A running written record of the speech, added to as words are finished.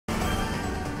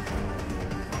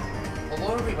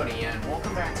everybody, and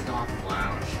welcome back to Gothel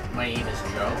Lounge. My name is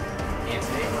Joe, and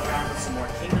today we're back with some more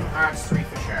Kingdom Hearts 3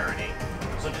 for charity.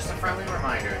 So just a friendly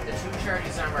reminder, the two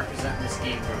charities I'm representing this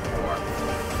game group for.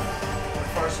 The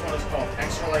first one is called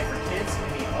Extra Life for Kids,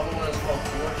 and the other one is called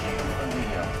Eugene and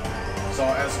Flynn. So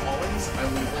as always, I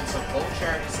will leave links of both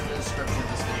charities in the description of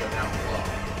this video down below.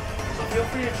 So feel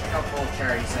free to check out both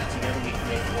charities, and together we can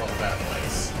make the world a better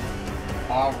place.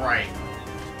 Alright.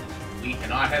 We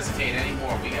cannot hesitate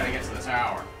anymore. We gotta get to the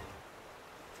tower.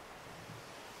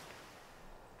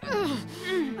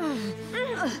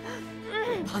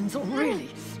 Rapunzel, really?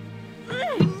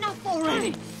 Enough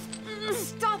already!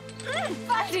 Stop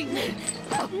fighting me!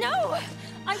 No!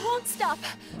 I won't stop!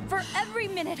 For every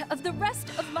minute of the rest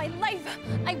of my life,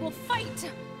 I will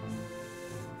fight!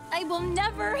 I will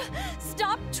never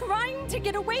stop trying to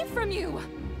get away from you!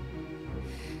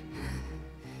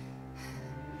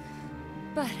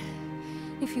 But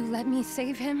if you let me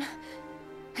save him,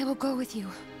 I will go with you.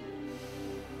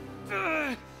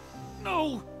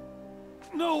 No!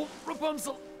 No,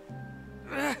 Rapunzel!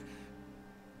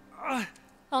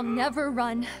 I'll never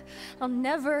run. I'll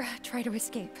never try to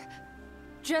escape.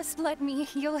 Just let me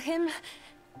heal him,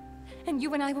 and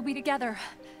you and I will be together.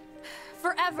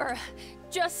 Forever.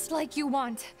 Just like you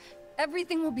want.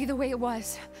 Everything will be the way it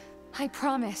was. I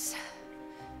promise.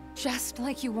 Just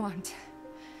like you want.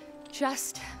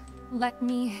 Just let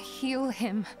me heal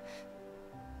him.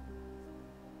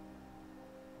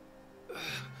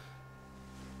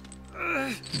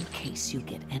 In case you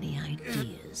get any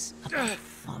ideas about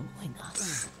following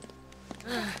us.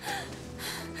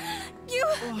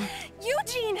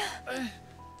 Eugene!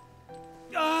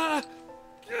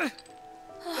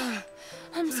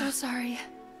 I'm so sorry.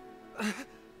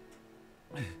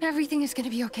 Everything is gonna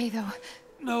be okay, though.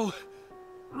 No,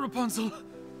 Rapunzel.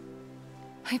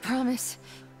 I promise.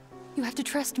 You have to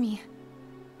trust me.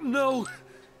 No!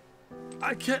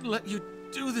 I can't let you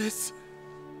do this.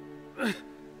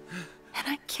 And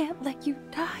I can't let you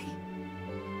die.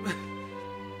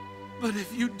 But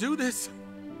if you do this...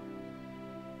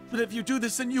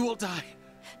 then you will die.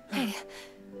 Hey,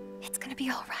 it's gonna be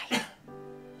all right.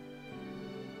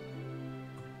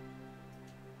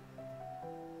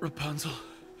 Rapunzel.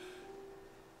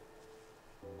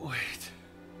 Wait.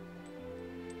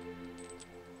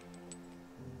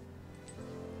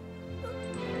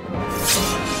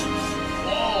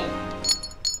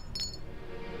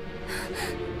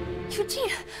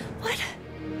 Eugene, what?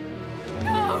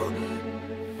 No!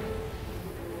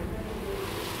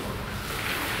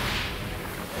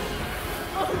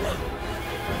 Oh no!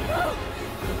 No!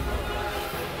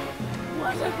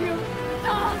 What have you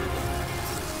done?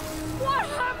 What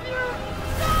have you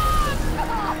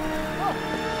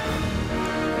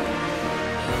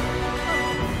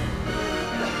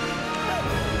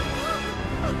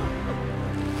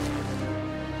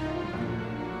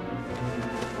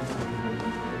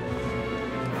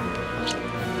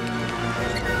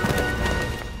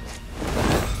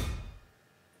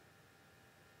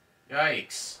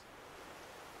Yikes.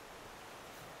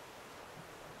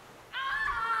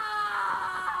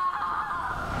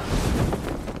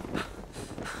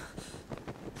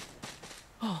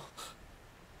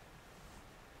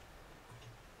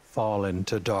 Fall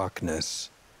into darkness.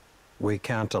 We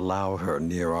can't allow her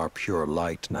near our pure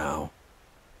light now.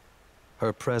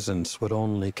 Her presence would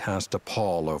only cast a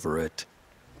pall over it.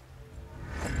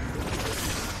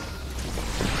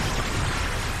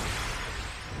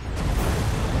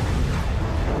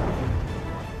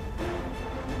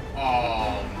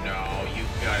 Oh no, you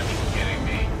gotta be kidding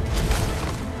me.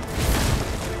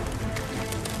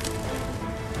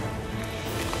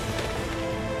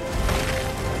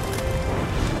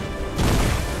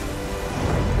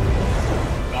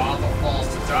 Gothel falls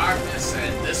to darkness,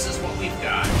 and this is what we've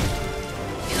got.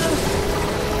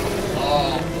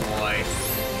 Oh boy.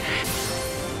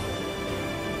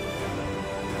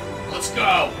 Let's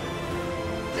go!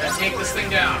 Gotta take this thing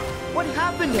down. What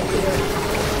happened up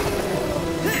here?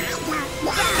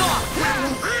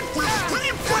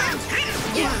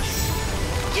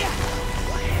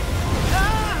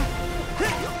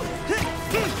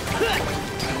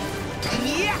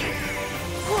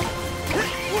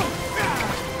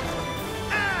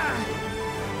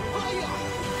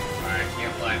 Alright,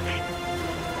 can't let me.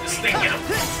 This thing get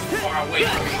too far away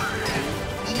from me.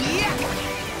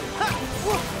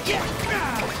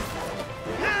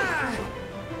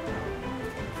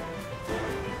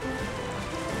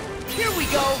 Here we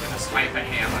go! This hyper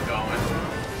hammer going.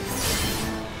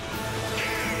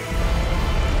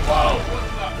 Whoa! What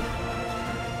the?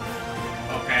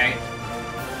 Okay.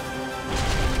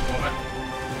 Move it.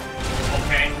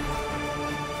 Okay.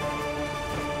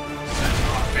 Set it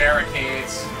off.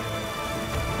 barricades.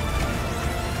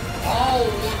 Oh,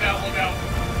 look out, look out.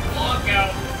 Look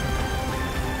out.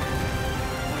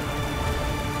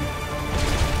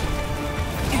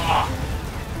 Ah.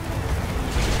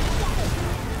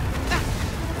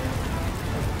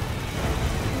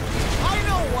 I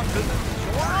know what to do.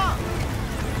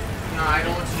 No, I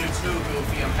don't want to do too,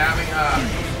 Goofy. I'm having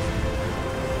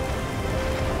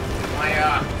my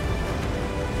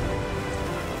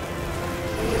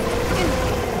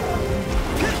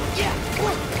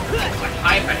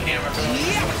hyper hammer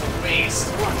really was a waste.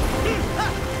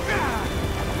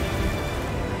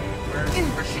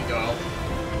 Where'd she go?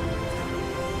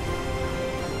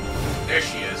 There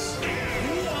she is.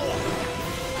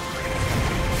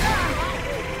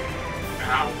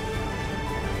 Ow.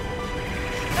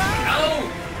 No!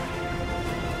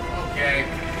 Okay.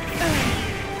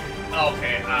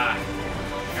 Okay,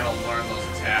 gotta learn those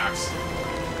attacks.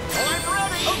 I'm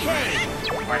ready. Okay.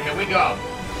 Alright, here we go.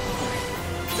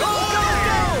 Go, go,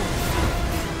 go!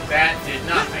 That did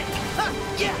nothing.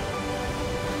 Yeah.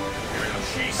 Here we go,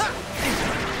 chase.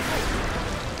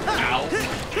 Ow.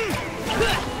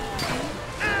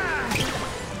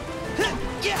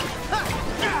 Yeah.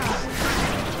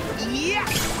 Yeah.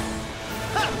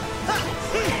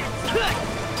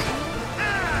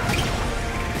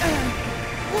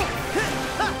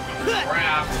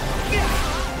 Crap.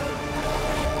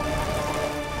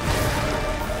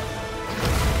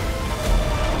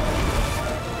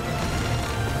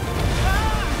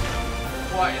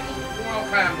 What in the world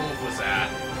kind of move was that?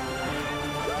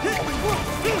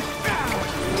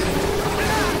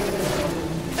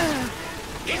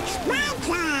 It's my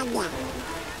turn.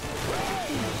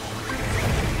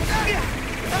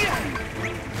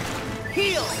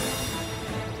 Heal.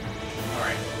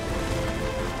 Alright.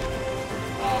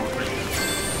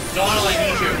 Donald, I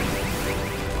need you.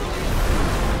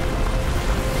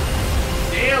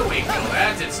 There we go,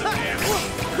 that did some damage.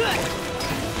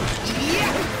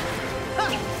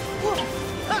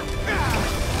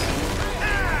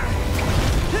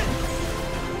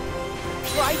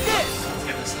 Try this. Let's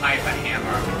get this hyper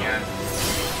hammer up again.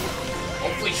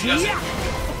 Hopefully she doesn't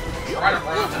try to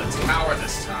run up to the tower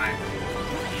this time.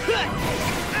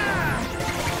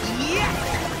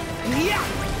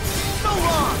 So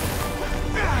long.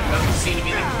 Doesn't seem to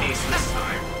be the case this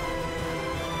time.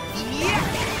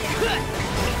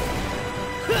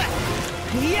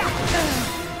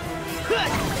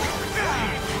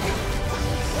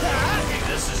 Okay,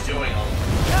 this is doing a...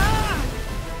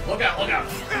 Look out, look out.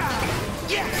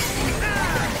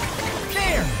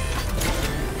 There.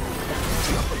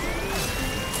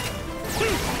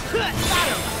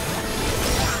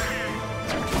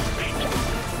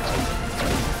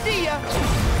 See ya.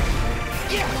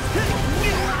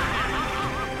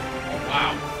 Oh,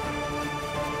 wow.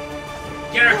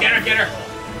 Get her, get her, get her.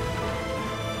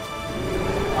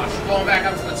 Oh, she's going back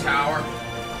up to the tower. I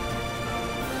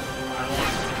don't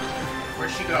want to...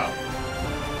 Where'd she go?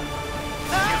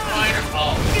 Can't find her.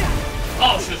 Oh.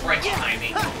 Oh, she was right behind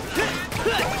me.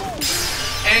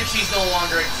 And she's no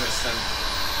longer existent.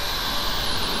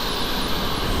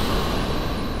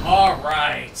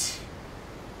 Alright.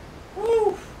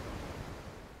 Woo.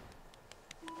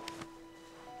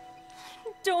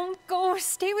 Don't go.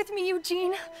 Stay with me,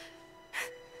 Eugene.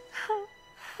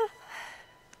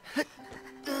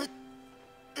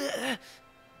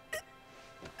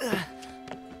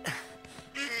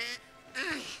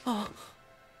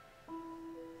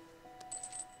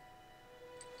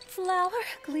 Flower,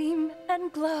 gleam,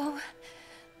 and glow.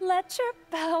 Let your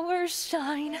powers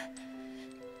shine.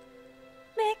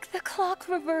 Make the clock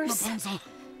reverse. Rapunzel!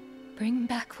 Bring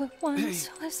back what once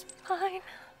Hey. was mine.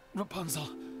 Rapunzel!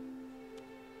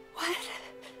 What?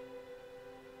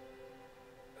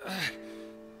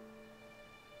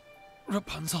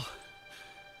 Rapunzel!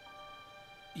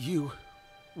 You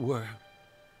were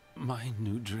my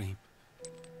new dream.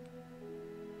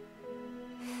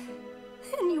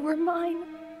 And you were mine.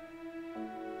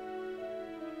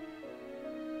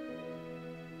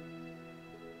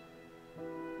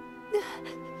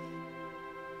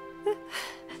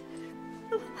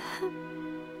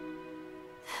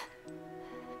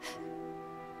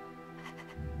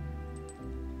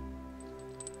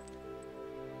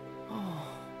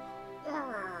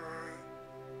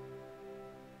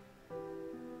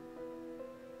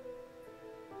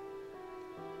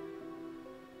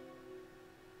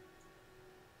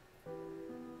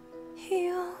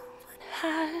 Heal what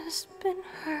has been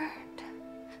hurt.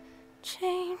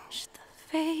 Change the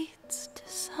fate's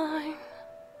design.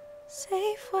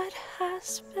 Save what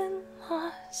has been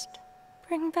lost.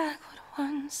 Bring back what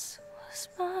once was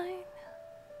mine.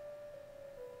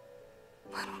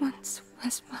 what once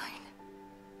was mine.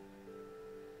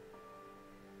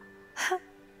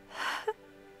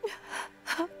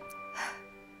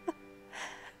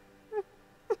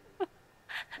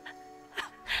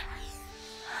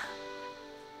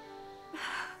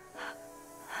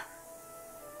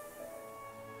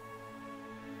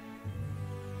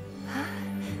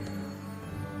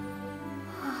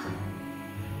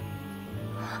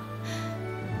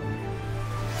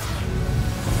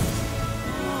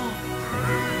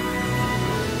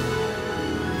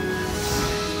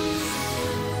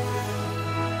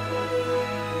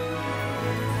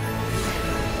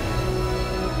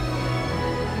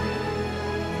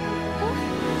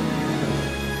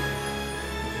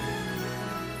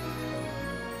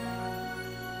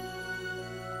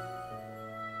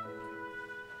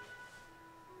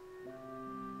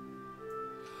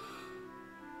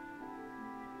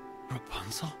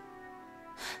 Rapunzel?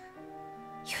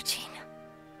 Eugene.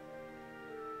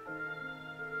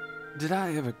 Did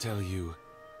I ever tell you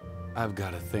I've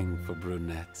got a thing for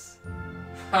brunettes?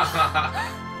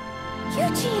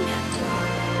 Eugene!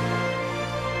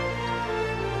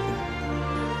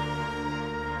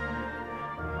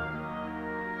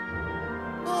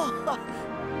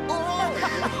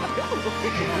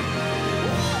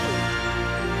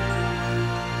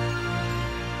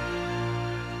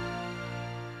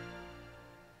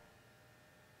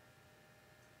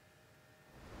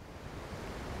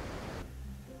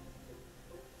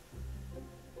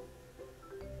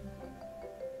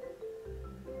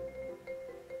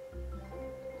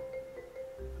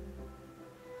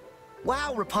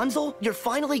 Wow, Rapunzel, you're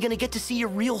finally gonna get to see your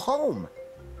real home.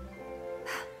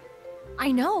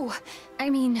 I know. I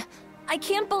mean, I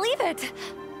can't believe it.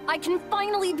 I can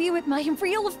finally be with my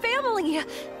real family.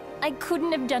 I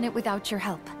couldn't have done it without your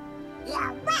help.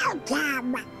 You're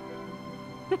welcome.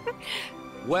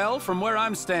 Well, from where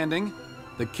I'm standing,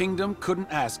 the kingdom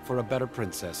couldn't ask for a better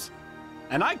princess.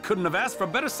 And I couldn't have asked for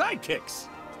better sidekicks.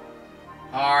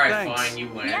 Alright, Thanks. fine, you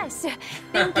win. Yes,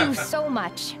 thank you so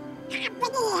much.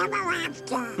 Happily ever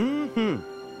after.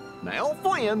 Mm-hmm. Now,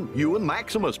 Flynn, you and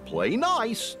Maximus play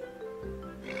nice.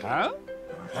 Huh?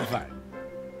 Fine.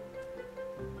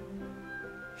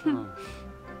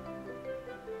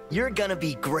 You're gonna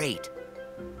be great.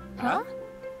 Huh?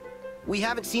 We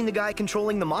haven't seen the guy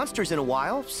controlling the monsters in a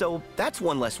while, so that's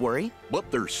one less worry.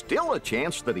 But there's still a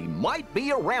chance that he might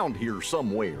be around here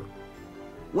somewhere.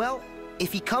 Well,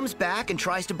 if he comes back and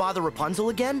tries to bother Rapunzel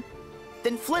again,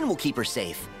 then Flynn will keep her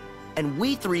safe. And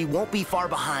we three won't be far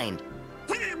behind.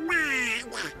 Come on.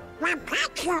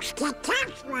 Rapunzel's the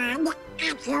tough one,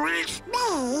 if you ask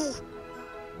me.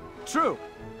 True.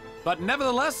 But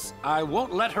nevertheless, I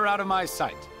won't let her out of my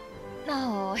sight.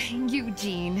 Oh,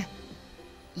 Eugene.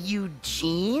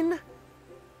 Eugene?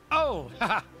 Oh,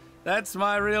 haha, that's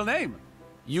my real name.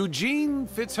 Eugene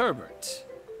Fitzherbert.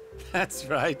 That's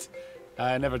right.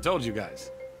 I never told you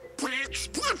guys. That's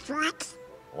different.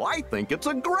 I think it's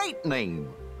a great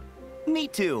name. Me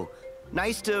too.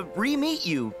 Nice to re-meet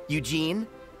you, Eugene.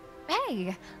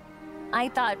 Hey, I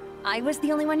thought I was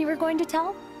the only one you were going to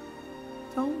tell?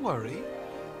 Don't worry.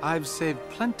 I've saved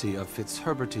plenty of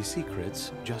Fitzherberty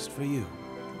secrets just for you.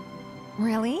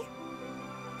 Really?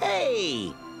 Hey!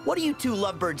 What are you two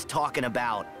lovebirds talking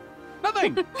about?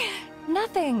 Nothing!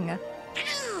 Nothing.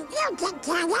 Oh, you can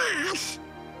tell us.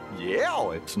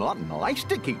 Yeah, it's not nice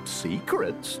to keep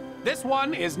secrets. This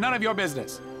one is none of your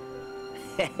business.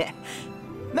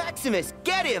 Maximus,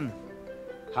 get him!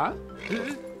 Huh?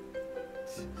 You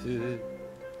have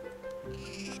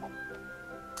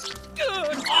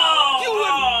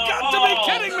got to be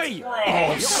kidding me!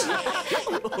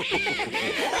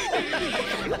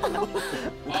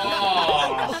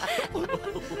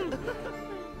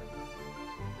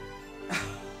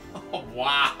 Oh,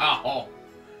 wow.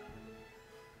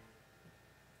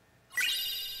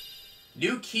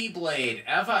 New Keyblade,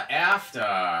 Ever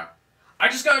After. I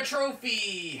just got a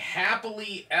trophy!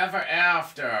 Happily Ever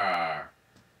After. A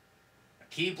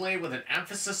Keyblade with an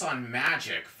emphasis on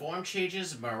magic. Form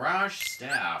changes, Mirage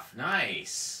Staff.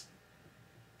 Nice.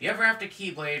 The Ever After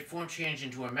Keyblade form change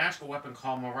into a magical weapon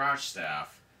called Mirage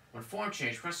Staff. When form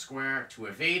change, press square to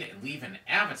evade and leave an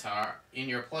avatar in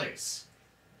your place.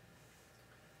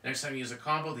 Next time you use a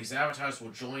combo, these avatars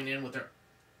will join in with their...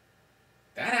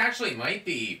 That actually might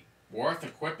be worth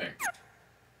equipping.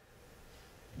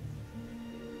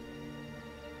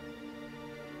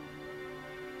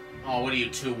 Oh, what do you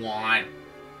two want?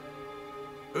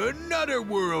 Another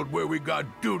world where we got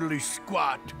doodly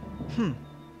squat.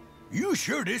 You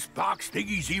sure this box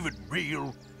thingy's even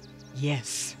real?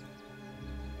 Yes,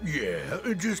 Yeah,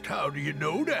 just how do you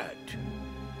know that?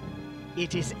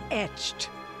 it is etched.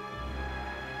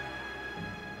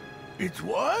 It's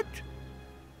what?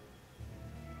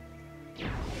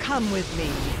 Come with me.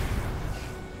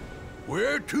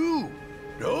 Where to?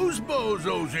 Those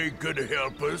bozos ain't gonna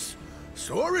help us.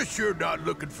 Sora's sure not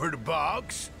looking for the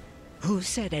box. Who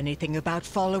said anything about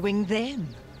following them?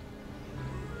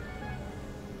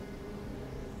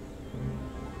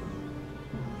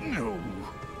 No.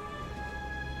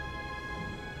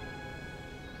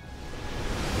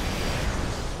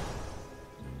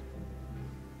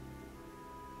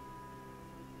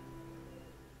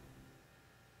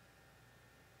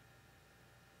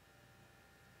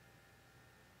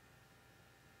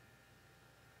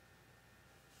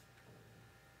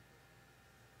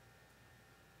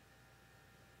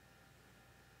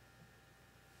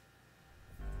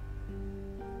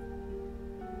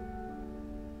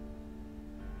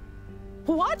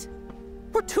 What?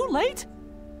 We're too late?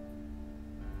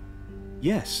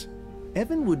 Yes.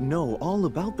 Evan would know all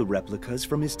about the replicas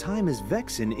from his time as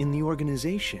Vexen in the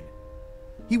organization.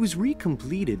 He was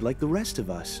recompleted like the rest of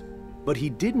us, but he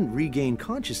didn't regain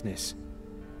consciousness.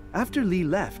 After Lee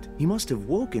left, he must have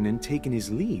woken and taken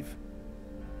his leave.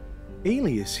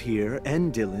 Alias here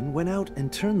and Dylan went out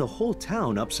and turned the whole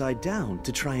town upside down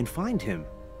to try and find him.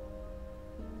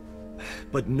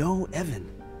 But no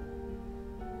Evan.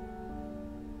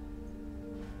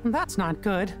 That's not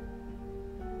good.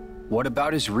 What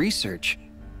about his research?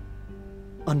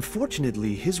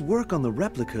 Unfortunately, his work on the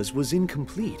replicas was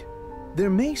incomplete.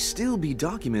 There may still be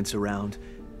documents around,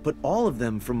 but all of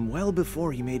them from well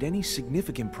before he made any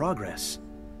significant progress.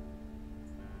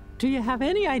 Do you have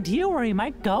any idea where he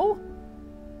might go?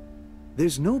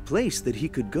 There's no place that he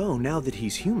could go now that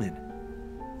he's human.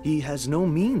 He has no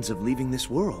means of leaving this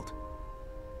world.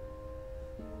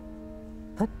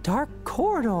 The dark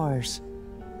corridors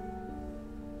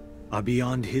are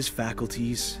beyond his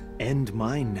faculties and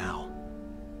mine now.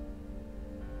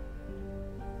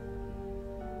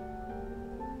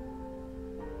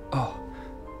 Oh,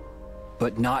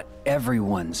 but not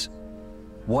everyone's.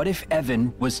 What if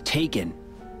Evan was taken?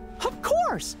 Of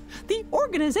course! The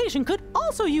organization could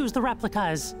also use the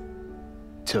replicas.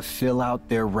 To fill out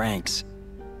their ranks.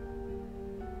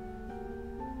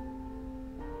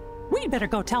 We'd better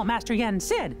go tell Master Yen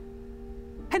Sid.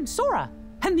 And Sora.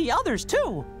 And the others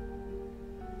too.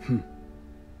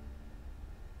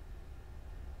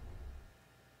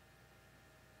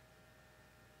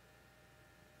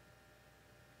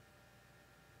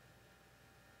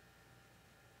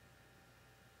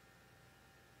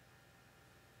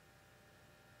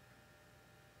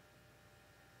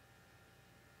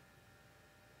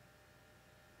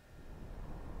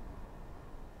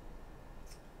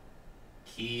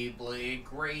 Keyblade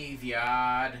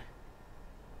Graveyard.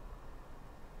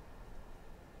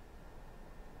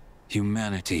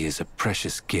 Humanity is a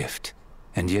precious gift,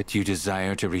 and yet you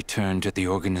desire to return to the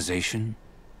organization?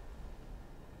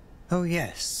 Oh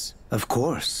yes, of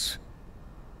course.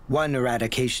 One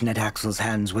eradication at Axel's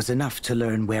hands was enough to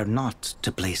learn where not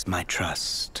to place my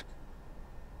trust.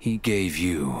 He gave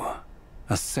you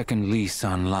a second lease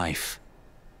on life.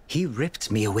 He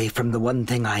ripped me away from the one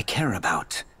thing I care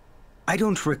about. I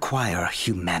don't require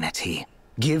humanity.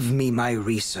 Give me my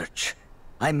research.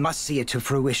 I must see it to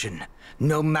fruition,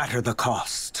 no matter the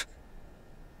cost.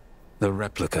 The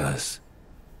replicas.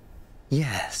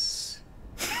 Yes.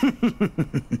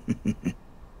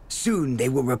 Soon they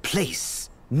will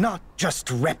replace, not just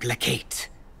replicate.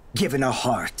 Given a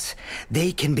heart,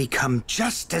 they can become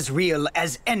just as real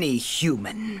as any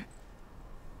human.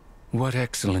 What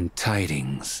excellent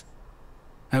tidings.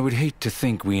 I would hate to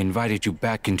think we invited you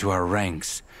back into our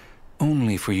ranks,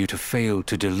 only for you to fail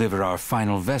to deliver our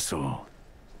final vessel,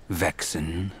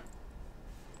 Vexen.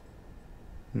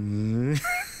 Hey, a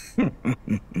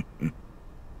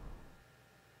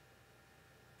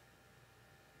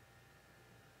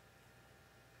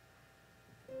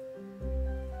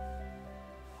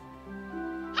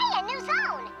new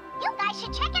zone! You guys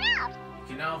should check it out! You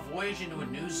can now voyage into a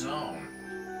new zone.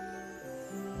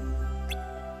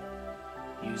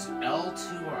 Use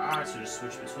L2 or R2 to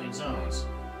switch between zones.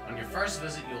 On your first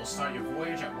visit, you will start your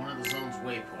voyage at one of the zone's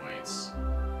waypoints.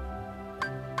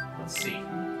 Let's see.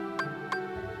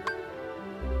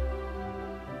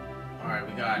 Alright,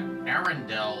 we got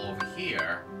Arendelle over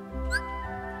here.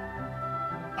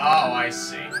 Oh, I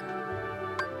see.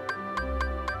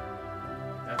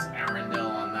 That's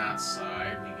Arendelle on that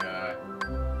side. We got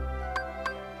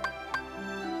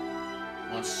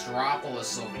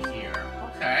Monstropolis over here.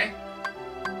 Okay.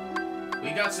 We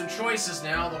got some choices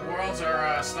now. The worlds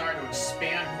are starting to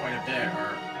expand quite a bit.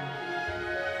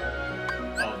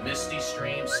 Oh, Misty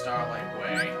Stream, Starlight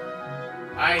Way.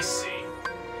 I see.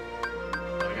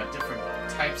 Oh, we got different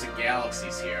types of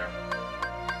galaxies here.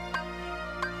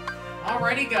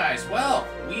 Alrighty guys, well,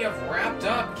 we have wrapped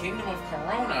up Kingdom of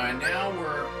Corona, and now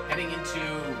we're heading into...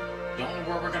 don't know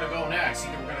where we're gonna go next.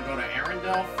 Either we're gonna go to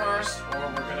Arendelle first, or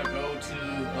we're gonna go to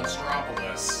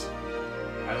Lestropolis.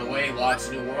 By the way, lots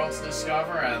of new worlds to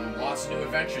discover, and lots of new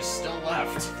adventures still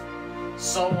left.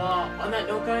 So, on that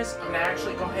note, guys, I'm gonna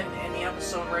actually go ahead and end the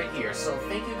episode right here. So,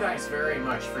 thank you guys very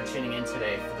much for tuning in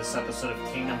today for this episode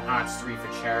of Kingdom Hearts 3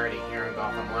 for Charity here in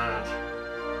Gotham Lounge.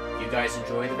 If you guys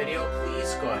enjoy the video,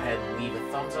 please go ahead and leave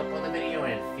a thumbs up on the video,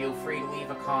 and feel free to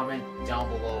leave a comment down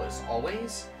below as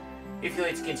always. If you'd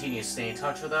like to continue to stay in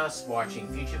touch with us, watching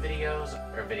future videos,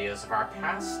 or videos of our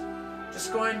past,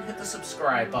 just go ahead and hit the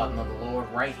subscribe button on the lower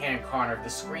right-hand corner of the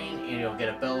screen, and you'll get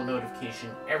a bell notification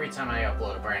every time I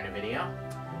upload a brand new video.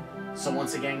 So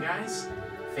once again, guys,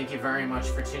 thank you very much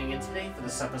for tuning in today for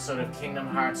this episode of Kingdom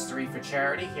Hearts 3 for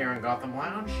Charity here in Gotham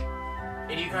Lounge.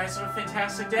 And you guys have a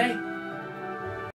fantastic day.